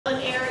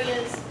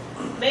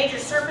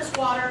surface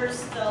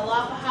waters, the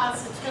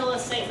Lowndes-Satilla,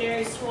 St.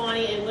 Mary's,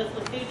 Suwannee, and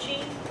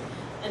Withlacoochee.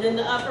 And then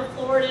the upper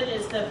Floridan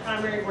is the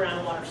primary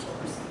groundwater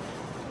source.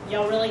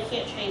 Y'all really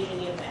can't change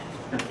any of that.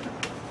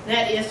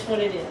 That is what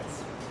it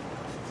is.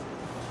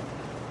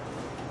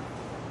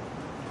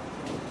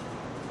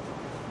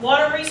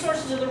 Water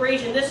resources of the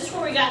region. This is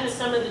where we got into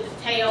some of the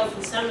details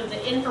and some of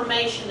the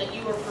information that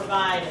you were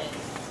provided.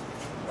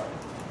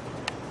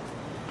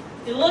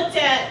 We looked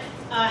at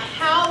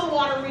how the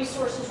water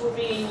resources were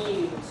being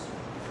used.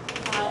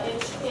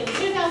 In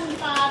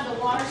 2005,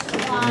 the water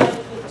supply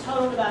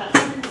totaled about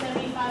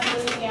 175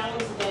 million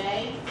gallons a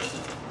day.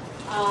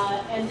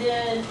 And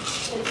then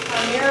it's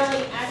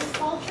primarily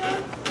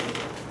agriculture,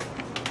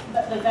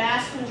 but the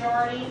vast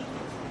majority.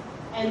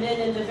 And then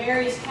in the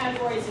various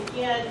categories,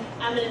 again,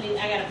 I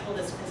gotta pull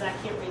this because I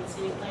can't read this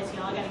any place,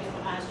 y'all. I gotta get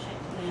my eyes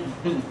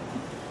checked.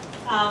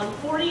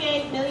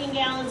 48 million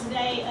gallons a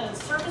day of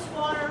surface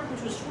water,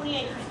 which was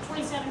 27%,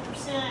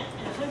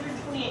 and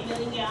 128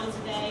 million gallons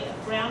a day of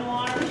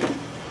groundwater.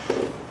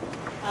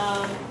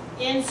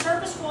 In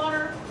surface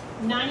water,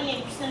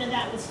 98% of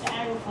that was to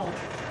agriculture.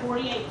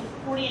 48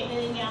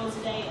 million gallons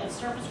a day of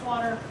surface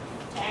water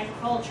to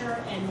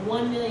agriculture, and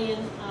 1 million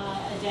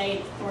a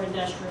day for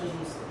industrial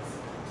uses.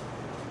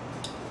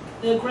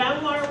 The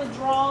groundwater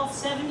withdrawal,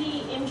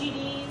 70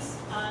 MGDs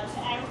to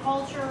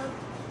agriculture,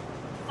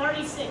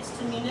 36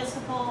 to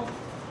municipal,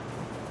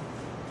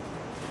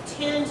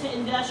 10 to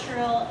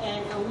industrial,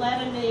 and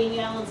 11 million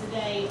gallons a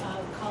day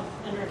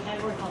under a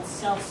category called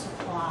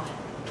self-supply.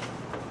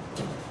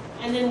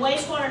 And then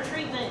wastewater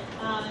treatment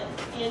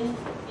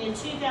in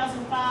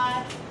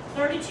 2005,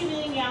 32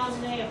 million gallons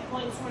a day of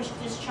point source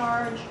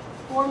discharge,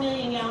 4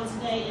 million gallons a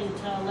day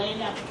into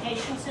land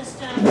application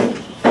system,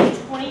 and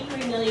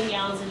 23 million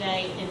gallons a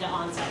day into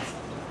on-site system.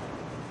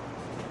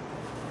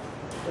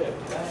 Can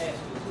I ask,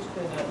 has this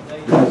been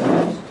updated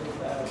since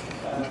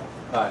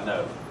 2005? No.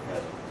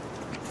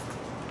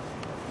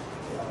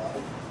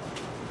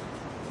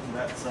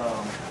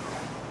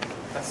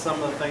 That's some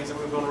of the things that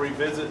we're going to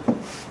revisit.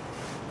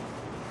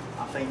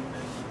 I think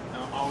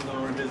I was going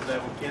to revisit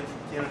that with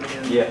Kennedy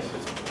and Yes.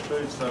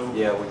 Food. So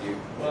Yeah, when you.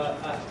 Well,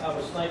 I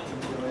was thinking,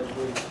 as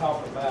we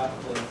talk about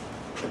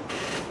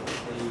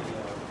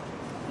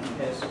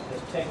has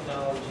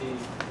technology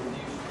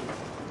reduced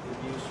the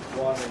use of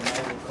water in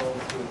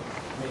agriculture?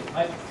 I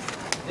mean,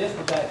 this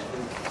was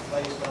actually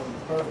based on the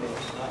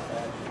permits, not the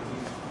actual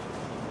use.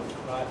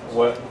 Right?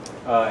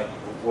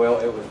 Well,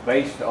 it was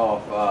based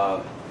off.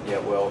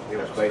 It was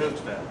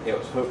based. It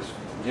was Hook's.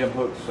 Jim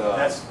Hook's.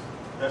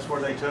 That's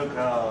where they took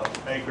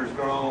acres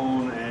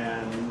grown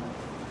and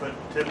put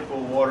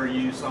typical water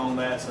use on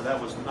that. So that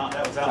was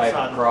outside type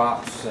of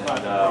crops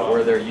and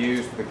where they're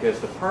used, because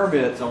the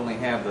permits only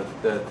have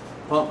the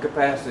pump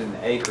capacity and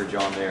the acreage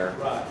on there.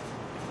 Right.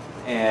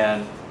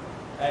 And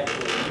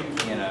actually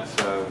used.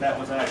 So that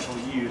was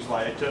actually used.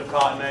 Like it took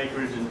cotton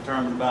acreage and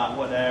determined about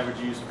what the average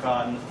use of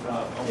cotton.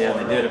 Yeah,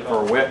 they did it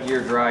for a wet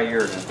year, dry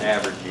year, and an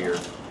average year.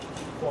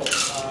 Well,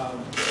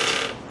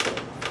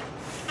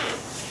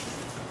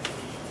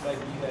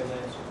 maybe you have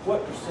answered.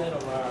 What percent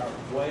of our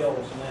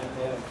wells now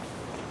have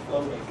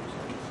flow meters?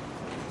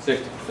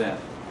 60%.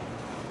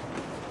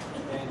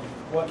 And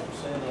what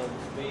percent of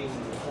being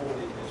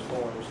reported as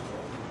far as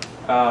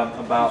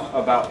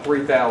About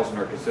 3,000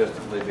 are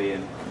consistently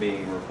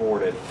being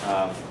reported.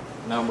 A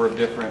number of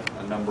different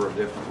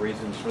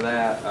reasons for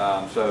that.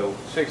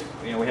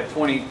 We have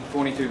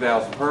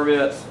 22,000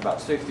 permits. About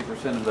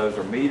 60% of those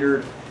are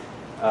metered.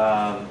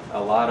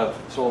 A lot of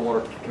Soil and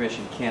Water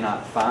Commission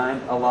cannot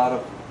find a lot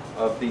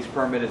of these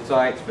permitted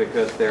sites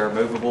because they're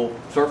movable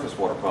surface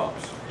water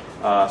pumps.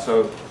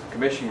 So the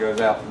Commission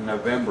goes out in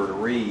November to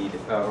read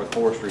with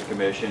Forestry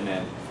Commission,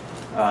 and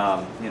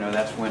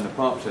that's when the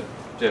pumps have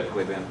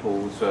typically been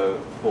pulled. So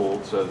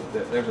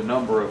there's a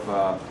number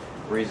of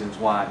reasons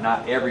why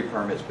not every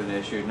permit's been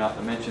issued. Not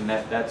to mention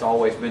that's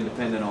always been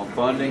dependent on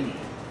funding,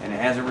 and it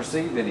hasn't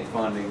received any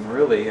funding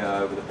really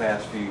over the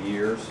past few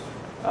years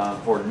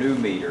for new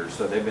meters.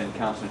 So they've been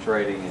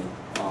concentrating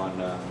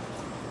on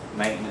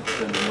maintenance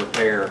and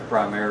repair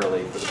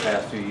primarily for the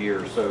past few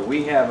years. So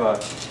we have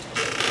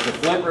the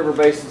Flint River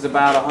Basin is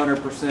about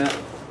 100%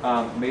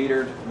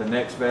 metered. The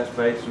next best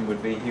basin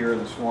would be here in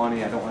the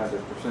Suwannee. I don't have the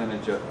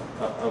percentage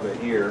of it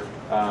here.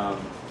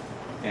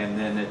 And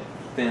then it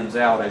thins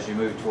out as you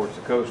move towards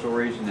the coastal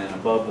region, and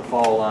above the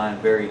fall line,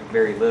 very,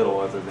 very little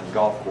other than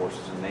golf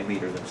courses, and they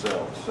meter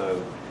themselves.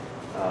 So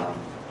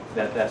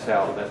that's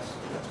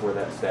where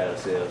that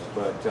status is.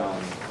 But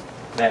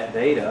that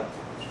data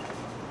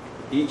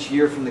each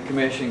year from the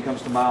Commission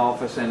comes to my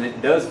office, and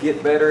it does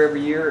get better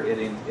every year.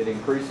 It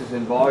increases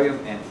in volume,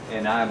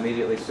 and I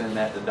immediately send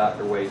that to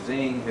Dr. Wei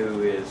Zing,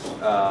 who is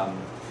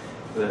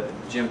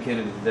Jim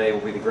Kennedy today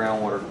will be the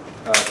groundwater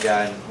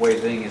guy, and Wei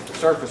Zing is the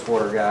surface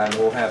water guy, and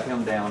we'll have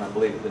him down, I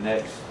believe, at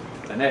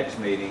the next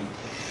meeting.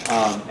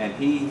 And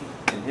he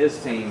and his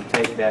team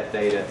take that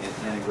data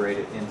and integrate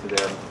it into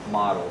their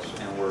models,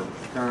 and we're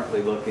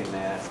currently looking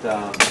at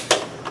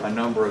a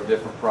number of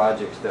different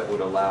projects that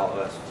would allow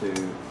us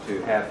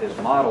to have his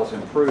models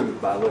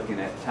improved by looking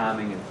at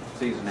timing and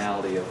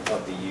seasonality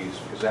of the use,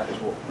 because that was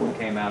what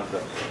came out of the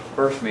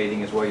first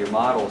meeting, is where your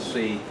models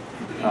see,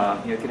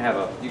 you can have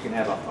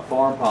a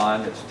farm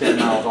pond that's 10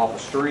 miles off a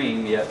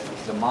stream, yet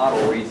the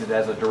model reads it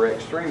as a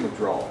direct stream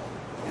withdrawal.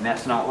 And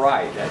that's not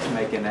right. That's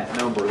making that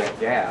number, that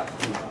gap,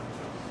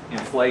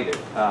 inflated.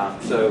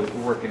 So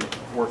we're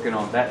working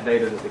on that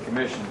data that the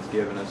commission's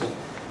given us,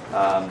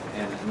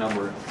 and a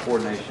number of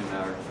coordination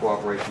or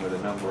cooperation with a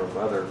number of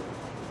other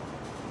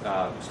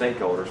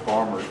stakeholders,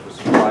 farmers, with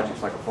some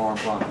projects like a farm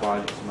pond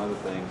project, some other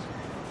things,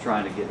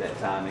 trying to get that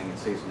timing and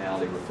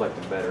seasonality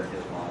reflected better in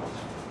his models.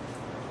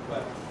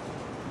 But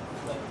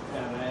let me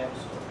kind of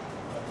ask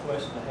a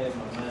question I had in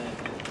my mind.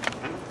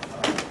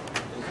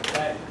 Is the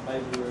fact that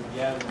maybe we're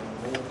gathering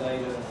more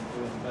data and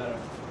doing better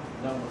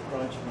number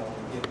crunching, or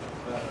we get a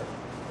better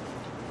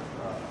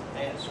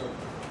answer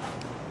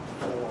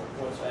for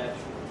what's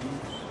actual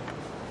use?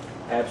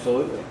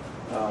 Absolutely.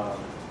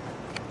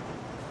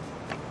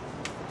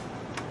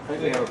 I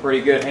think we have a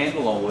pretty good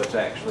handle on what's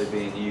actually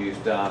being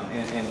used,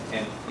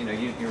 and you know,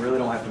 you really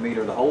don't have to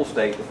meter the whole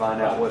state to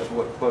find out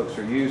what folks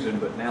are using.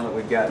 But now that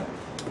we've got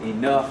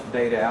enough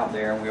data out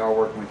there, and we are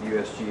working with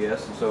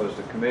USGS, and so is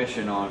the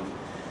commission on,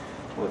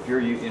 well, if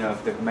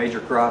if the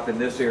major crop in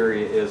this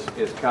area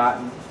is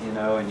cotton, you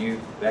know,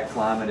 and that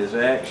climate is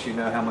X, you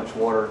know how much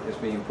water is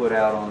being put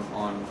out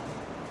on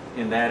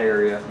in that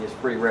area. It's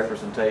pretty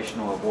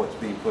representational of what's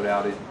being put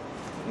out in,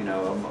 you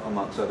know,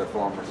 amongst other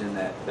farmers in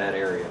that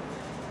area.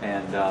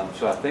 And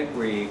so I think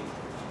we,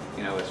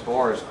 you know, as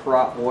far as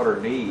crop water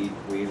need,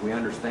 we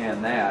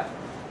understand that.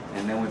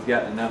 And then we've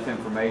got enough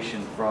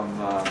information from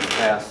the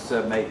past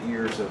 7-8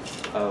 years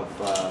of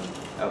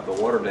the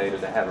water data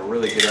to have a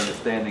really good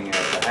understanding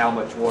as to how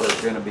much water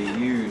is going to be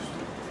used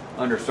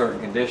under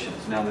certain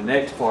conditions. Now the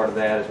next part of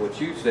that is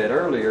what you said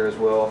earlier as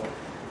well.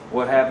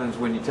 What happens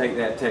when you take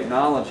that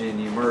technology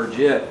and you merge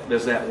it?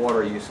 Does that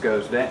water use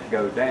go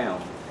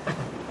down?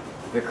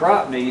 The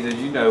crop needs, as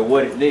you know,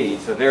 what it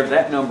needs. So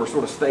that number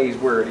sort of stays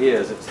where it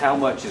is. It's how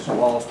much is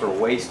lost or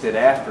wasted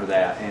after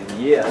that.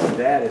 And yes,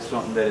 that is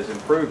something that is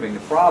improving. The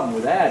problem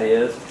with that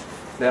is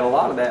that a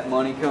lot of that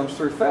money comes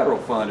through federal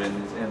funding,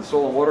 and the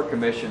Soil and Water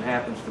Commission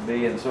happens to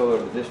be, and so are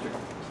the district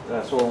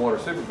soil and water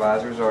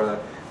supervisors are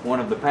one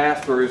of the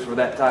pass-throughs for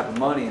that type of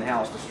money and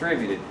how it's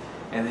distributed.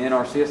 And the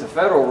NRCS, the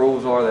federal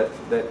rules are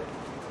that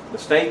the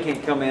state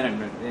can't come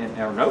in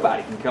or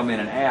nobody can come in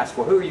and ask,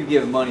 well, who are you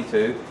giving money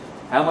to?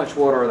 How much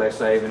water are they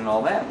saving and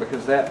all that?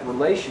 Because that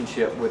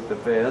relationship with the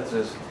feds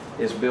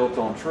is built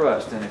on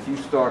trust. And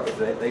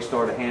if they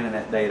started handing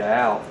that data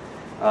out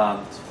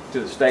to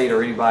the state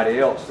or anybody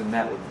else, then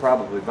that would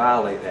probably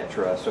violate that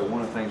trust. So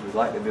one of the things we'd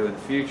like to do in the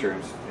future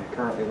and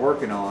currently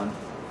working on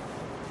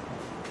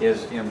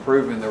is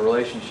improving the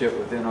relationship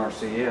with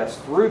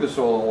NRCS through the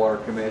Soil and Water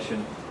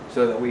Commission,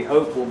 so that we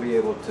hope we'll be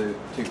able to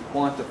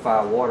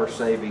quantify water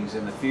savings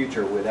in the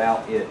future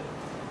without it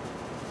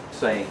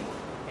saying,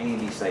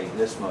 Andy saved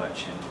this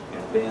much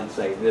and Ben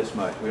saved this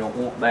much. We don't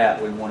want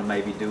that. We want to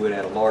maybe do it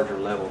at a larger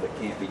level that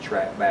can't be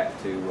tracked back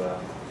to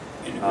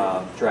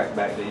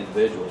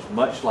individuals,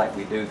 much like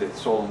we do the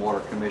Soil and Water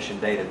Commission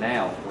data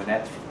now. When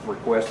that's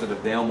requested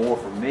of them or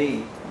from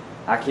me,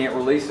 I can't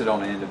release it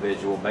on an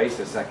individual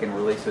basis. I can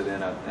release it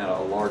in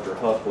a larger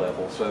HUC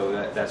level. So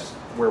that's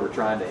where we're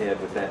trying to head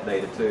with that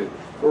data too.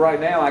 But right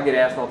now I get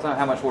asked all the time,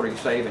 how much water are you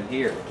saving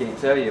here? I can't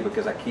tell you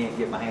because I can't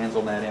get my hands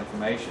on that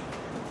information,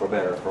 for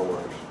better or for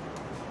worse.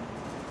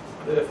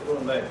 Cliff,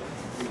 going back,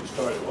 we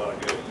started a while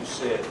ago, you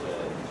said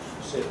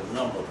the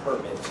number of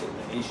permits had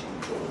been issued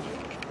in Georgia,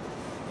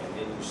 and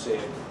then you said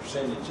the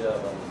percentage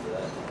of them,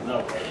 the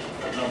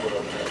number of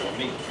them that were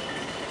meeting.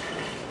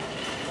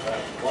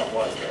 What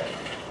was that?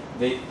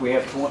 We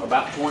have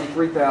about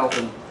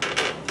 23,000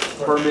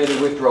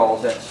 permitted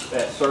withdrawals.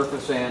 That's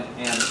surface and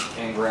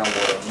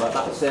groundwater.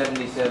 About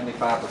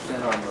 70-75% of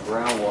them are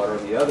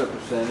groundwater. The other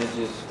percentage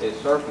is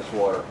surface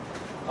water.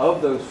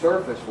 Of those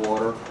surface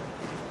water,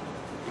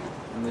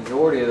 the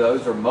majority of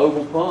those are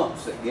mobile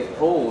pumps that get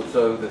pulled,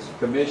 so the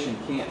commission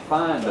can't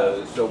find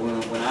those. So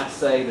when I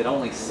say that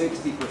only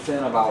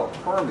 60% of our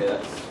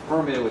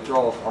permitted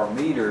withdrawals are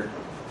metered,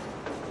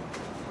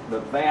 the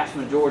vast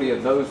majority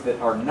of those that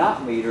are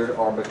not metered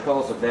are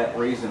because of that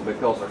reason,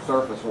 because they're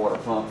surface water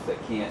pumps that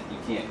you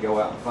can't go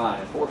out and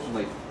find.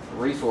 Unfortunately,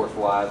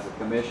 resource-wise, the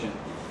commission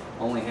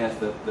only has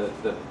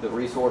the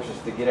resources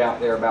to get out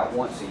there about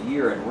once a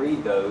year and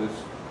read those.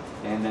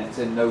 And that's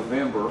in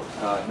November,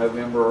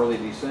 early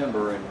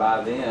December, and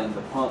by then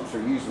the pumps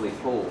are usually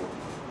full.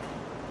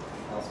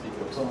 I'll speak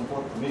of Soil and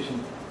Water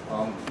Commission.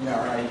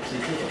 Our agency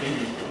took a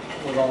beating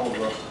with all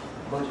the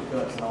budget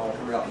cuts and all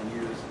throughout the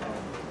years.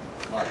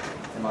 Like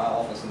in my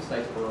office in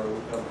Statesboro,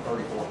 we covered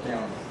 34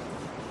 counties.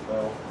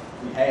 Well,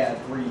 we had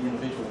 3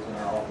 individuals in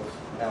our office,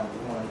 down to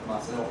 1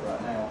 myself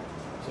right now,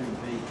 soon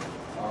to be.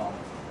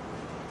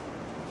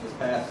 This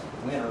past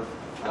winter,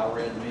 I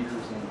read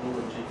meters in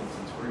Floridan, Chickens,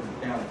 and Screaming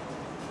County.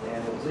 And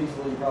it was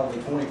easily probably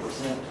 20%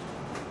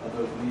 of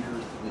those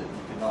meters that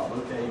you could not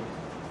locate.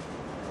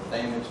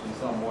 damaged in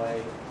some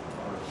way,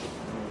 or just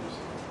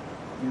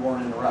you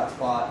weren't in the right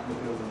spot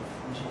because of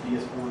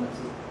GPS coordinates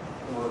that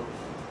were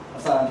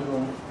assigned to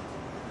them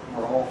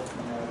were off.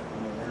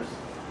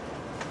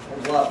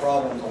 There's a lot of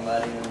problems on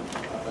that end,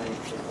 I think,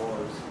 as far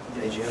as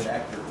getting an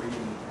accurate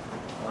reading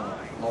on a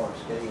large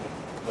scale.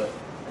 But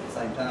at the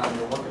same time,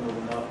 you're working with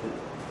enough that you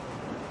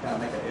kind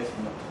of make an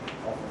estimate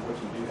off of what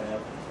you do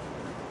have.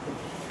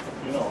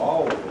 You know,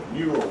 all the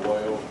newer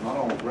wells, not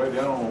on Grady,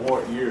 I don't know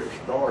what year it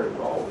started,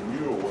 but all the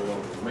newer wells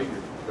are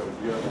metered, because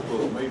you have to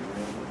put a meter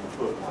in when you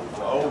put,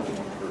 the old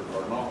ones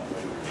are not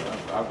metered.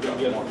 I've got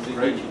one in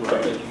Grady,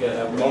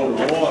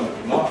 motor one is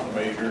not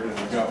metered, and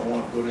I've got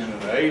one put in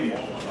the 80s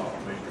that's not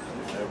metered.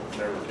 It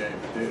never came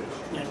to this.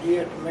 Now, do you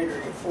have to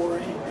measure your 4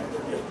 inch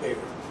or just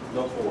bigger?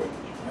 No 4 inch.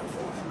 No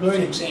 4 Good.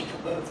 inch. 6 inch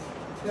above.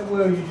 That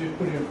well, you just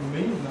put in for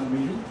meters, not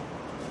meters.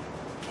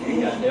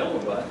 You got yellow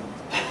button.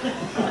 We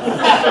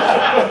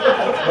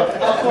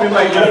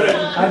may go to,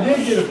 I did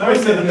get a let me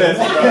send a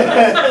message. I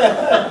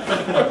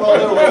thought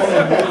they were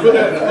only, put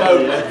that in the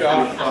note,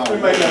 Scott. We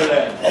may know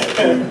that.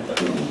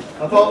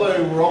 I thought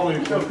they were only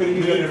So could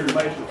you get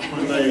information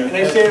when And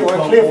they said where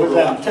Cliff was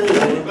out too.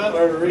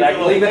 Did I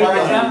leave it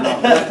right now?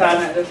 That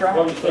time, that's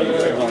right.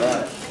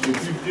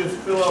 If you just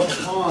fill up a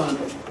pond,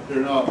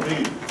 they're not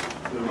metered.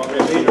 They're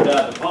metered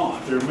out of the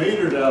pond. They're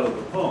metered out of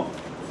the pump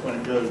when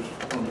it goes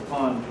from the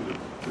pond to the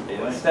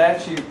The lake.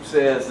 statute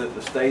says that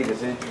the state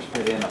is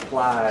interested in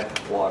applied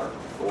water.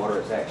 The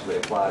water is actually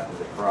applied to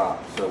the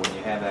crop. So when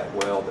you have that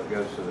well that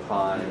goes to the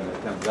pond and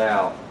it comes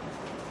out,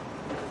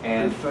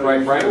 and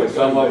quite frankly,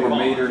 some of them are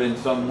metered in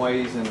some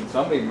ways, and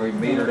some of them are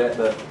metered at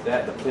the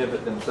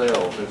pivot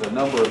themselves. There's a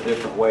number of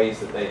different ways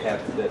that they have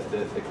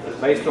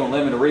that based on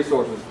limited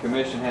resources, the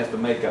commission has to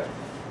make a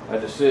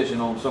decision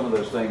on some of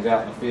those things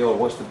out in the field.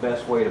 What's the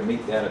best way to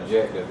meet that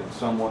objective? And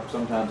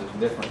sometimes it's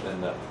different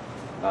than the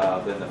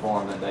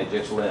farm that they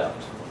just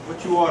left.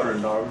 What you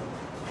watering, Darby?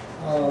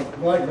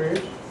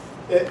 Blackberries.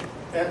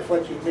 That's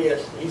what you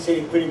missed. He said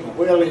he put him a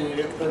well in it,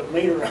 didn't put a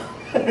meter on.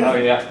 Oh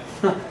yeah.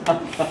 But,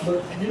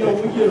 you know,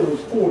 we get a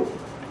report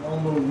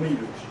on those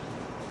meters.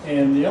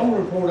 And the only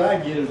report I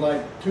get is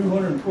like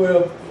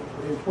 212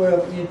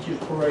 inches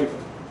per acre.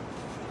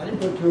 I didn't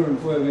put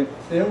 212 in.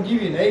 They don't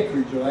give you an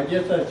acreage, though. I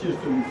guess that's just,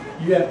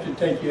 you have to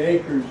take your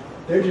acres.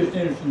 They're just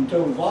interested in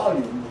total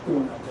volume that's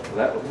going out there.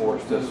 That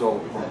report's just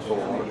sold from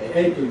soil.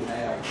 Acres.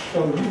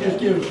 So you just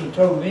give us the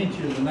total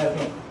inches, and that's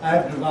what, I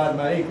have to divide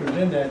my acres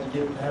in that to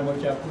get how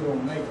much I put on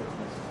an acre.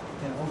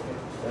 Yeah, okay.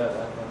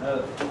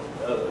 Another,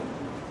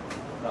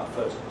 not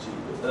fussing with you,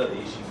 but another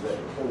issue that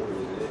report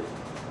is that it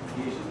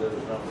gives you those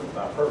numbers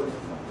by permit.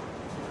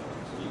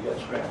 So you got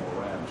to scramble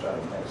around and try to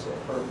match that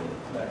permit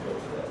back up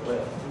to that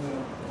well.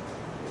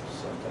 It's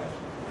sometimes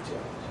a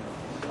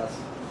challenge.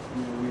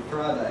 We've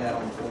tried to add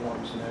on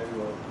forms,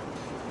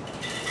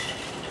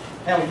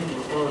 how you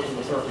refer to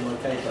a certain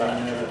location,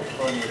 it's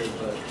permitted,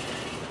 but,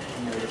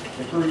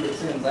 the crew that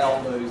sends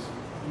out those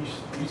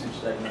usage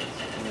statements,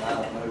 I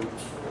don't know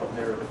what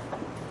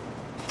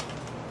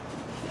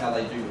how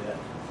they do that.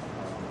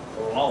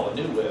 Well, on all the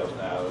new wells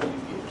now, you get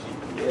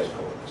GPS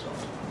coordinates on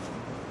them.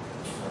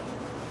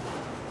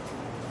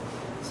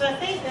 So I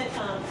think that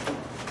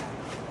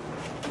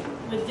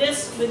with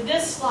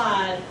this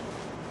slide,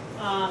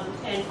 and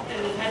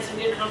we've had some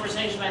good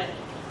conversation about it,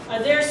 are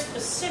there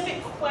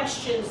specific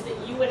questions that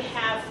you would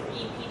have for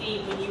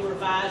EPD when you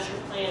revise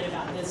your plan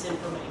about this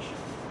information?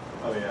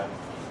 Oh, yeah.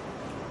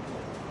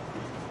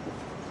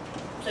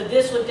 So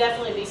this would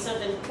definitely be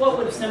something, what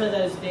would some of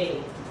those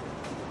be?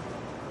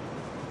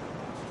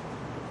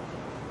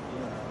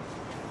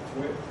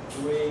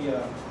 We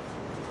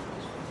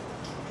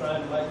tried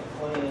to make a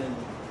plan in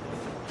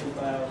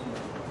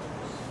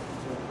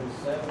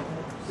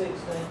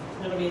 2016.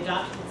 It'll be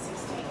adopted in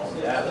 16.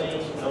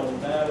 16 on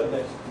data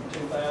that's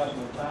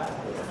 2005.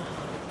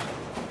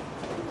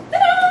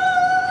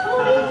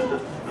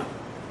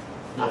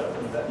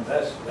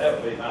 That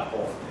would be my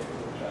point.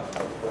 Trying to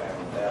make a plan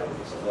on that,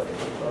 it's a little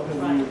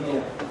Right.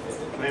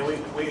 I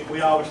mean,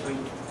 we obviously,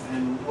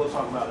 and we'll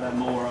talk about that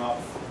more,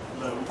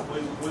 but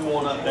we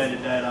want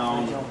updated data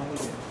on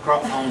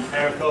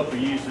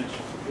agricultural usage.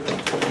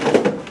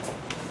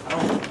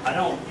 I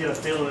don't get a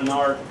feeling in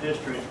our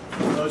district,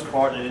 for the most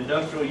part, that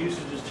industrial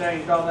usage has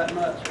changed all that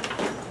much.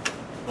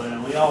 But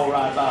we all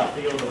ride by a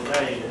field of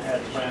day that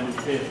has a brand new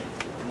pit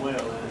and well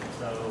in it,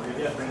 so we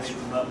definitely need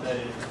some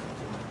updated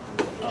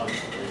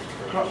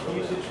crop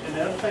usage. And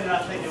the other thing I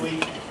think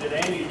that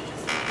Andy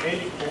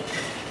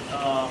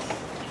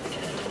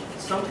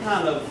some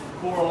kind of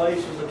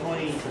correlation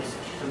between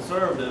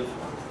conservative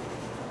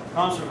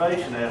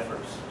conservation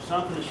efforts,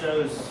 something that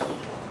shows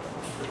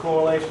the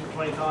correlation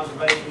between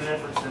conservation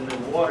efforts and the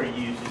water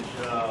usage.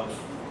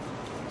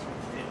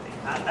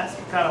 That's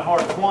kind of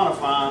hard to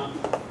quantify,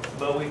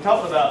 but we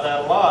talked about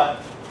that a lot.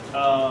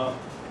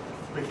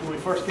 When we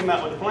first came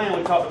out with the plan,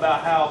 we talked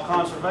about how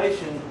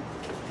conservation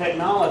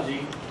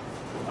technology,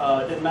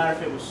 it didn't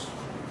matter if it was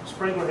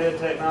sprinkler head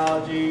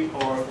technology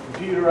or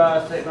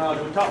computerized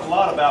technology. We talked a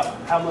lot about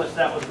how much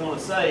that was going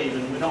to save,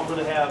 and we don't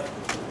really have,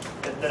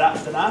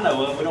 that I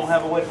know of, we don't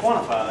have a way to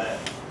quantify that.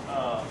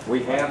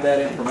 We have that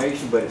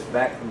information, but it's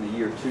back from the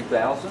year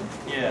 2000.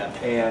 Yeah.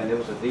 And it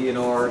was a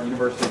DNR,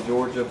 University of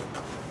Georgia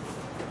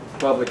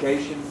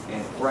publication,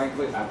 and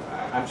frankly,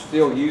 I'm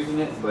still using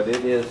it, but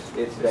it's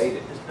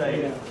dated. It's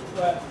dated.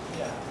 But,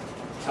 yeah.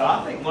 So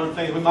I think one of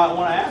the things we might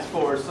want to ask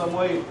for is some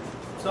way,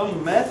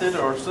 some method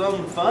or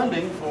some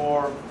funding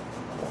for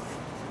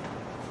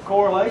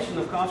correlation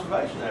of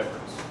conservation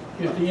efforts.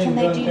 Just the Can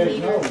they end-gun do meter?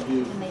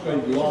 technology, Can they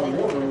saves a do lot of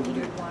water over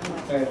meter the one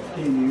past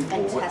 10 years. and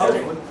Well, test it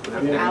Yeah.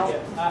 without,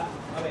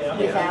 I mean,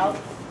 without,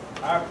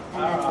 our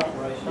and then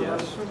operation, the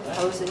Yes.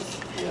 hoses,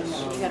 you know,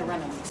 you gotta run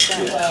them.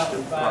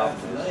 2005,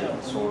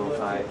 Soil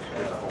type,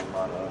 there's a whole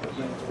lot of the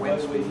wind way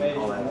we speed, measure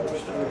all that other moisture,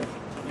 stuff.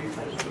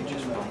 nutrients, We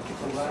just and don't get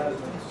the rise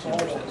of the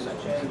soil, the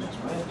change in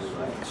wind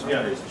speed,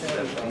 Yeah.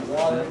 change in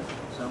water,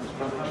 Some is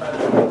how probably much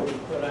better. water we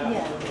put out,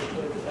 Yeah. when we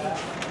put it out.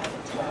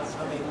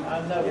 I mean,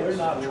 I know we're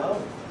not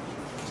alone.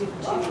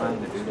 Trying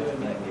to do that,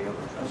 maybe the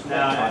others.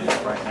 Now,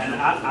 and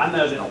I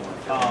know that,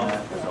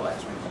 So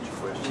ask me a bunch of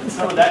questions.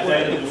 some of that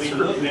data that we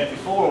looked at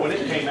before, when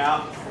it came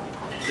out,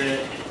 that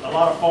a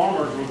lot of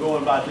farmers were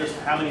going by just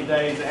how many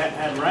days they hadn't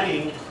had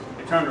rain,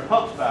 they turned their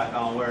pumps back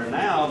on, where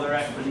now they're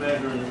actually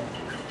measuring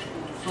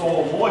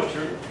soil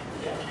moisture.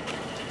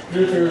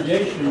 Drip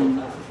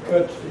irrigation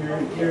cuts your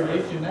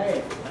irrigation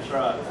half. That's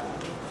right.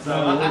 So,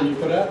 So what you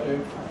put out there.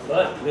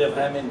 But, Bill,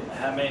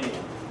 how many,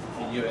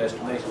 in your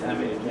estimation, how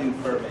many new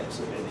permits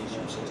have been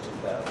issued since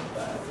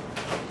 2005?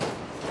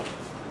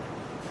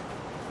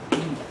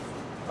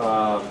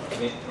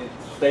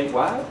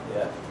 Statewide?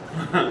 Yeah.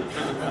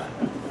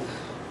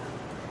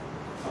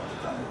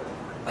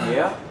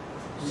 Yeah,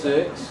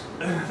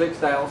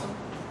 6,000.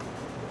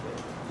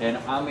 And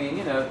I mean,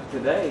 you know,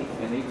 today,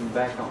 and even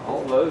back on,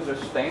 all those are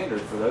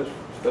standard for those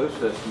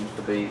systems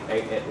to be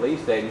at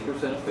least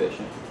 80%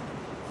 efficient,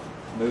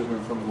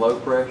 moving from low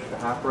pressure to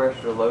high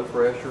pressure to low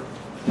pressure.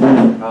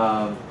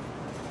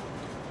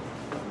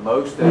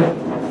 Most of,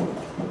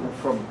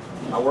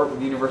 I worked with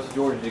the University of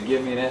Georgia to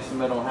give me an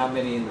estimate on how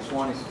many in the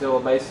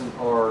Suwannee-Satilla Basin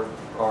are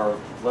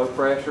low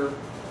pressure.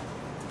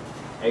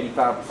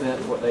 85%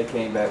 is what they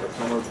came back with,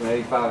 somewhere between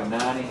 85 and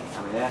 90.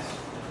 I mean, that's,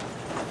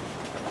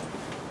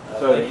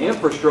 so the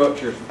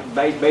infrastructure's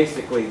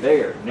basically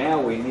there.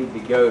 Now we need to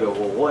go to,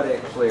 well, what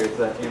actually is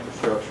that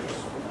infrastructure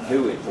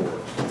doing for us?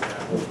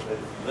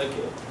 Look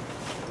at,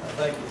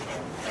 I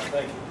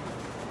think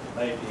it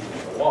may be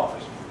a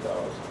wash,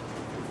 because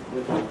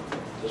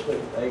just look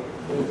at the acre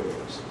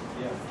blueberries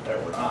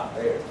that were not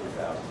there in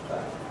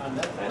 2005.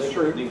 That's Look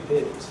true. at the new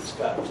pivots that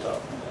Scott was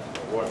talking about,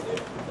 that weren't there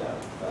in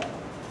 2005.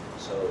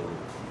 So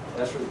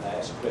that's really I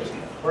asked the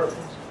question on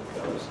purpose,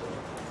 because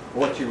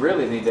What you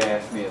really need to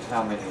ask me is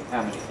how many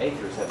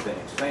acres have been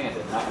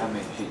expanded, not how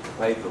many sheets of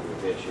paper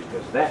we've issued,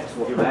 because that's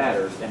what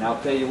matters. And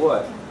I'll tell you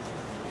what,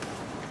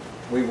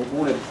 we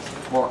wanted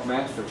Mark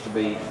Masters to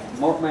be,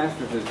 Mark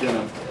Masters is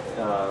going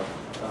to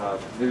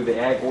do the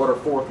ag water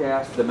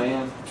forecast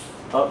demand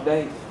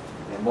update,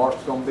 and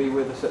Mark's going to be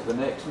with us at the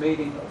next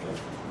meeting.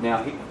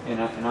 Now,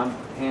 I'm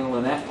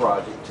handling that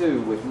project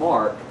too with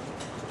Mark,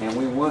 and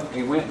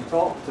he went and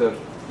talked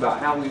about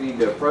how we need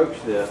to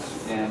approach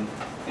this, and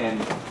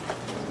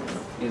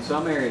in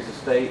some areas of the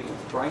state,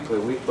 frankly,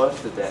 we've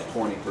busted that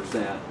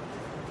 20%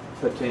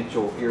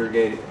 potential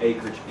irrigated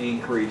acreage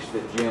increase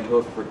that Jim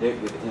Hook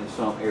predicted in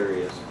some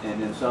areas.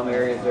 And in some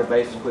areas, they're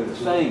basically the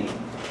same.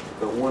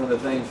 But one of the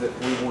things that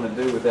we want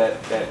to do with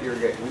that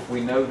irrigation,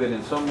 we know that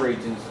in some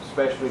regions,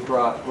 especially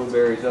crops,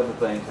 blueberries, other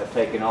things, have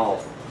taken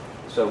off.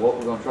 So what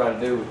we're going to try to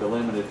do with the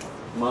limited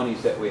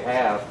monies that we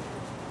have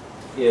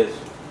is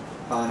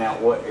find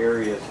out what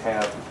areas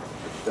have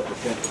the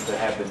potential to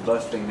have been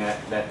busting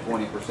that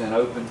 20%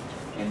 open,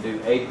 and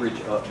do acreage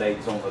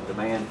updates on the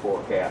demand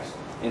forecast.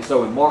 And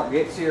so when Mark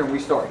gets here and we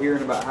start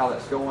hearing about how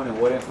that's going and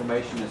what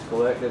information is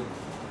collected,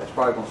 that's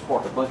probably going to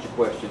spark a bunch of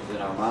questions in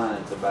our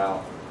minds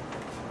about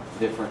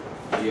different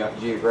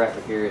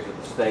geographic areas of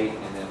the state,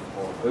 and then,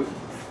 well,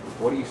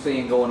 what are you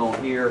seeing going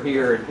on here,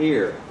 here, and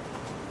here?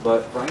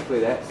 But frankly,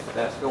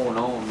 that's going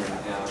on,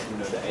 and you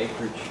know, the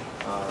acreage,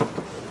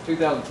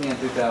 2010,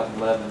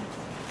 2011,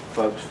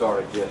 folks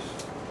started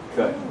just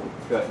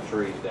cutting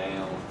trees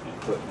down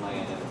and putting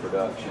land into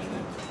production,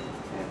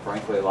 and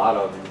frankly, a lot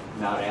of them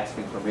not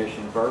asking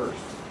permission first,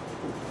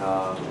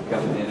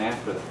 coming in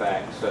after the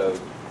fact. So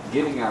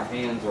getting our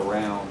hands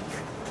around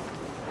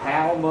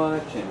how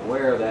much and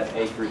where that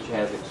acreage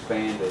has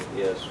expanded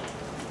is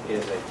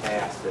a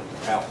task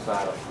that's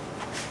outside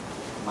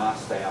of my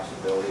staff's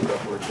ability,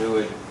 but we're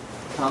doing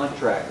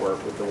contract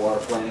work with the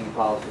Water Planning and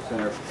Policy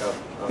Center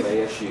of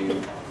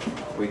ASU.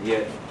 We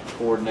get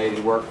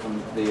coordinated work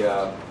from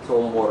the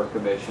Soil and Water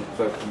Commission.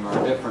 So from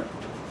our different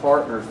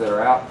partners that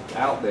are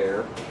out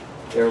there,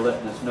 they're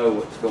letting us know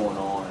what's going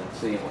on and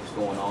seeing what's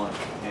going on.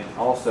 And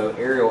also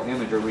aerial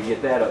imagery, we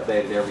get that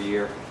updated every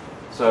year.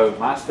 So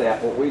my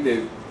staff, what we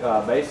do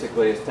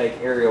basically is take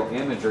aerial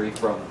imagery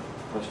from,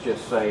 let's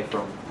just say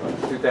from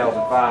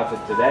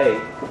 2005 to today,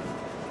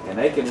 And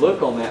they can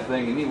look on that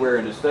thing anywhere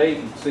in the state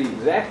and see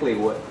exactly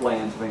what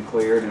land's been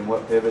cleared and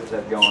what pivots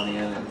have gone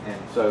in.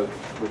 And so,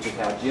 which is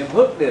how Jim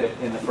Hook did it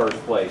in the first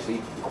place.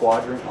 He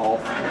quadrant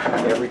off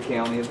every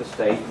county of the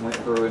state and went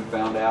through and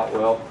found out,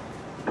 well,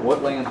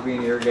 what land's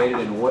being irrigated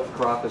and what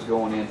crop is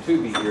going in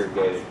to be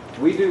irrigated.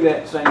 We do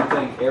that same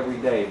thing every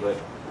day, but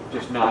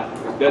just not,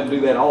 doesn't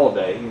do that all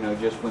day, you know,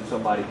 just when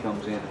somebody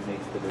comes in and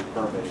needs to do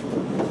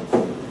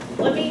permitting.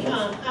 Let me,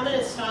 I'm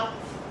gonna stop,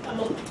 I'm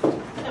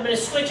gonna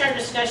switch our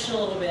discussion a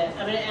little bit.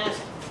 I'm gonna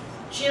ask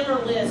Jim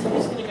or Liz,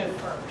 who's gonna go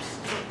first?